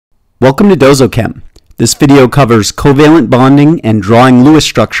Welcome to DozoChem. This video covers covalent bonding and drawing Lewis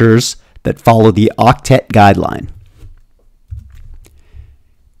structures that follow the Octet guideline.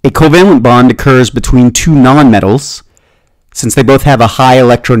 A covalent bond occurs between two nonmetals. Since they both have a high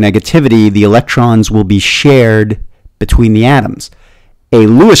electronegativity, the electrons will be shared between the atoms. A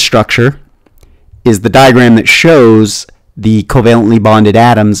Lewis structure is the diagram that shows the covalently bonded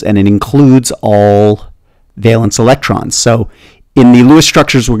atoms, and it includes all valence electrons. So in the Lewis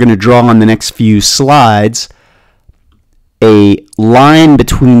structures we're going to draw on the next few slides, a line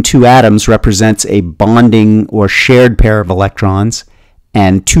between two atoms represents a bonding or shared pair of electrons,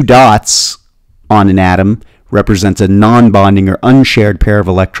 and two dots on an atom represents a non-bonding or unshared pair of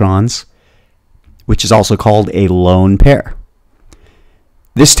electrons, which is also called a lone pair.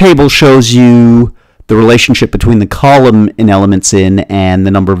 This table shows you the relationship between the column in elements in and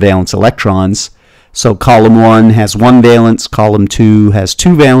the number of valence electrons. So column 1 has 1 valence, column 2 has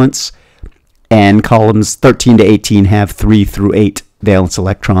 2 valence, and columns 13 to 18 have 3 through 8 valence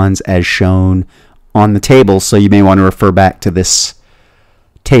electrons as shown on the table. So you may want to refer back to this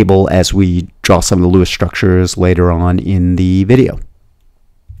table as we draw some of the Lewis structures later on in the video.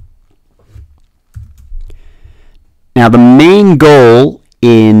 Now the main goal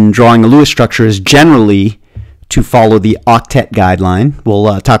in drawing a Lewis structure is generally to follow the Octet guideline.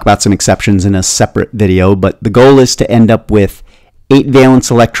 We'll talk about some exceptions in a separate video, but the goal is to end up with 8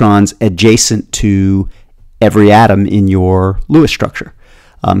 valence electrons adjacent to every atom in your Lewis structure.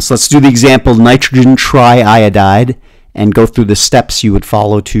 So let's do the example nitrogen triiodide and go through the steps you would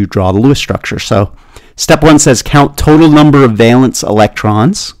follow to draw the Lewis structure. So step 1 says count total number of valence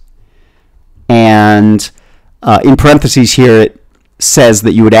electrons, and in parentheses here it says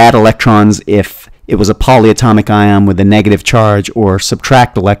that you would add electrons if it was a polyatomic ion with a negative charge, or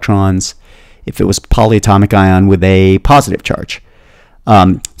subtract electrons if it was a polyatomic ion with a positive charge.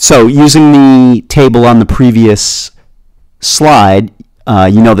 So using the table on the previous slide,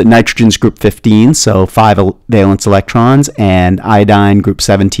 you know that nitrogen's group 15, so 5 valence electrons, and iodine group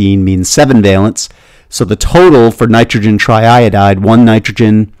 17 means 7 valence. So the total for nitrogen triiodide, 1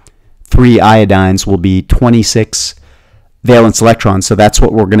 nitrogen, 3 iodines, will be 26 valence electrons. So that's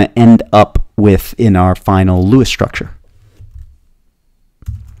what we're going to end up with in our final Lewis structure.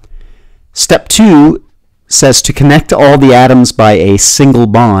 Step 2 says to connect all the atoms by a single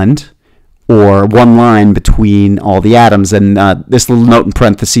bond, or one line between all the atoms. And this little note in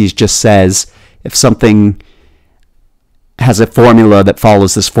parentheses just says if something has a formula that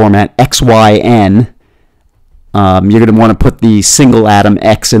follows this format, XYN, you're going to want to put the single atom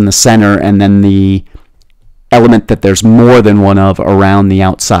X in the center and then the element that there's more than one of around the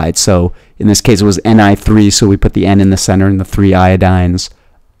outside. So in this case it was Ni3, so we put the N in the center and the 3 iodines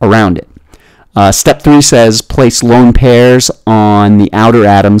around it. Step 3 says place lone pairs on the outer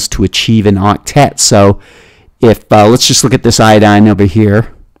atoms to achieve an octet. So if let's just look at this iodine over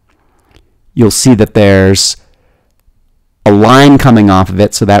here, you'll see that there's a line coming off of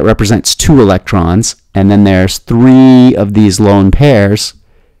it, so that represents 2 electrons, and then there's 3 of these lone pairs.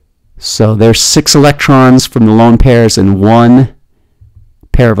 So there's 6 electrons from the lone pairs and 1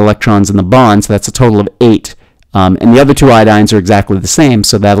 pair of electrons in the bond, so that's a total of 8. And the other 2 iodines are exactly the same,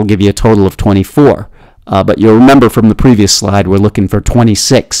 so that'll give you a total of 24. But you'll remember from the previous slide, we're looking for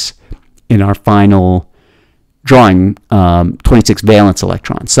 26 in our final drawing, 26 valence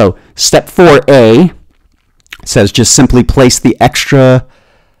electrons. So step 4a says just simply place the extra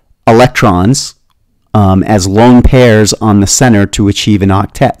electrons as lone pairs on the center to achieve an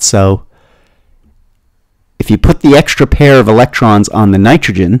octet. So if you put the extra pair of electrons on the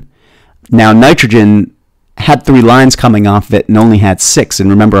nitrogen, now nitrogen had 3 lines coming off of it and only had 6, and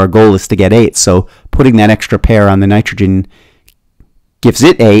remember our goal is to get 8, so putting that extra pair on the nitrogen gives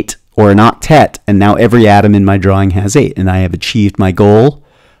it 8, or an octet, and now every atom in my drawing has 8, and I have achieved my goal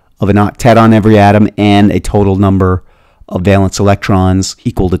of an octet on every atom and a total number of valence electrons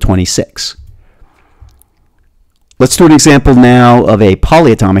equal to 26. Let's do an example now of a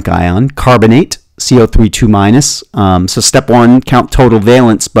polyatomic ion, carbonate, CO3 2-. So step 1, count total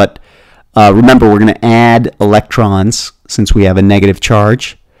valence, but remember we're going to add electrons since we have a negative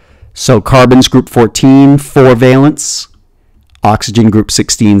charge. So carbon's group 14, 4 valence, oxygen group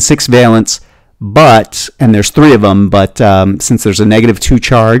 16, 6 valence, but, and there's 3 of them, but since there's a negative 2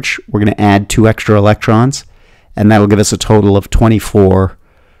 charge, we're going to add 2 extra electrons, and that'll give us a total of 24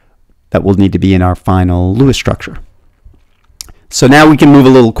 that will need to be in our final Lewis structure. So now we can move a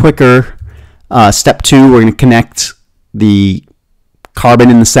little quicker. Step 2, we're going to connect the carbon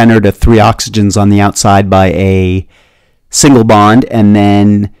in the center to 3 oxygens on the outside by a single bond, and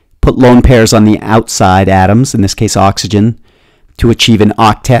then put lone pairs on the outside atoms, in this case oxygen. to achieve an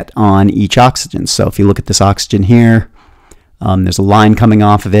octet on each oxygen. So if you look at this oxygen here, there's a line coming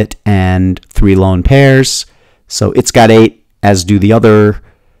off of it and 3 lone pairs. So it's got 8, as do the other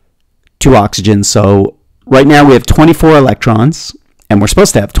 2 oxygens. So right now we have 24 electrons, and we're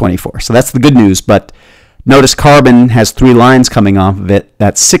supposed to have 24. So that's the good news. But notice carbon has 3 lines coming off of it.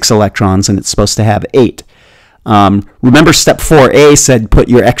 That's 6 electrons, and it's supposed to have 8. Remember step 4a said put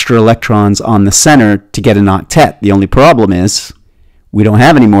your extra electrons on the center to get an octet. The only problem is we don't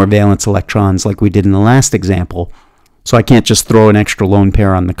have any more valence electrons like we did in the last example. So I can't just throw an extra lone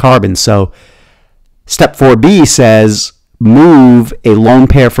pair on the carbon. So step 4b says move a lone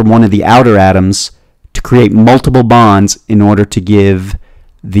pair from one of the outer atoms to create multiple bonds in order to give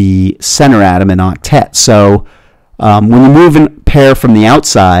the center atom an octet. So when you move a pair from the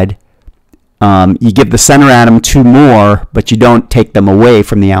outside, you give the center atom 2 more, but you don't take them away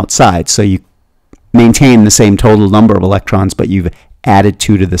from the outside. So you maintain the same total number of electrons, but you've added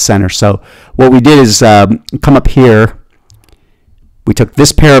 2 to the center. So what we did is come up here. We took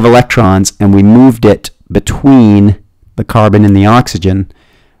this pair of electrons and we moved it between the carbon and the oxygen.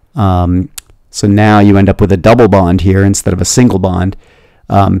 So now you end up with a double bond here instead of a single bond.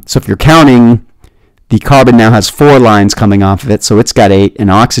 So if you're counting, the carbon now has 4 lines coming off of it, so it's got 8, and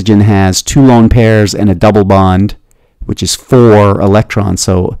oxygen has 2 lone pairs and a double bond, which is 4 electrons.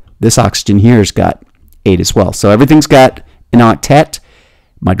 So this oxygen here has got 8 as well. So everything's got an octet.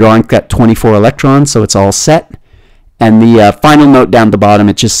 My drawing's got 24 electrons, so it's all set. And the final note down at the bottom,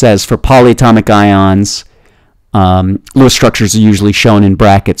 it just says for polyatomic ions, Lewis structures are usually shown in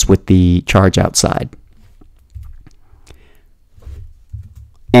brackets with the charge outside.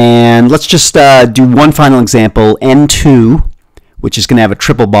 And let's just do one final example, N2, which is going to have a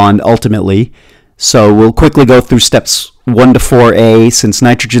triple bond ultimately. So we'll quickly go through steps 1 to 4a. Since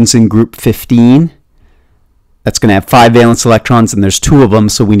nitrogen's in group 15, that's going to have 5 valence electrons, and there's 2 of them,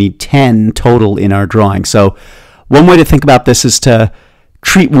 so we need 10 total in our drawing. So one way to think about this is to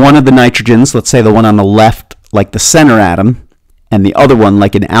treat one of the nitrogens, let's say the one on the left, like the center atom, and the other one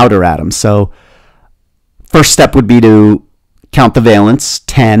like an outer atom. So first step would be to count the valence,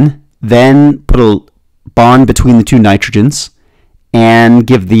 10, then put a bond between the 2 nitrogens, and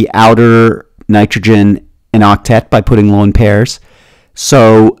give the outer nitrogen an octet by putting lone pairs.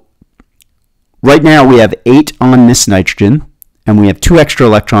 So right now we have 8 on this nitrogen, and we have 2 extra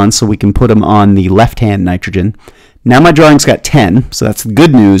electrons, so we can put them on the left-hand nitrogen. Now my drawing's got 10, so that's the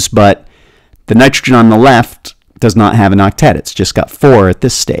good news, but the nitrogen on the left does not have an octet. It's just got 4 at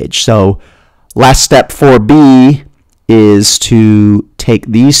this stage. So last step, 4b, is to take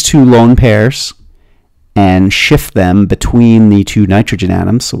these 2 lone pairs and shift them between the 2 nitrogen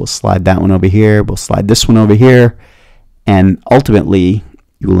atoms. So we'll slide that one over here, we'll slide this one over here, and ultimately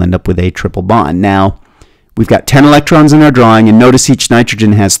you will end up with a triple bond. Now we've got 10 electrons in our drawing, and notice each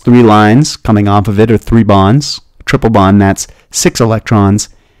nitrogen has 3 lines coming off of it, or 3 bonds. A triple bond, that's 6 electrons,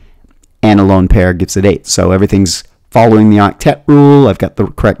 and a lone pair gives it 8. So everything's following the octet rule. I've got the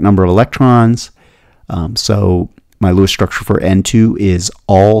correct number of electrons. So my Lewis structure for N2 is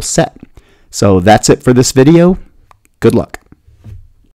all set. So that's it for this video. Good luck.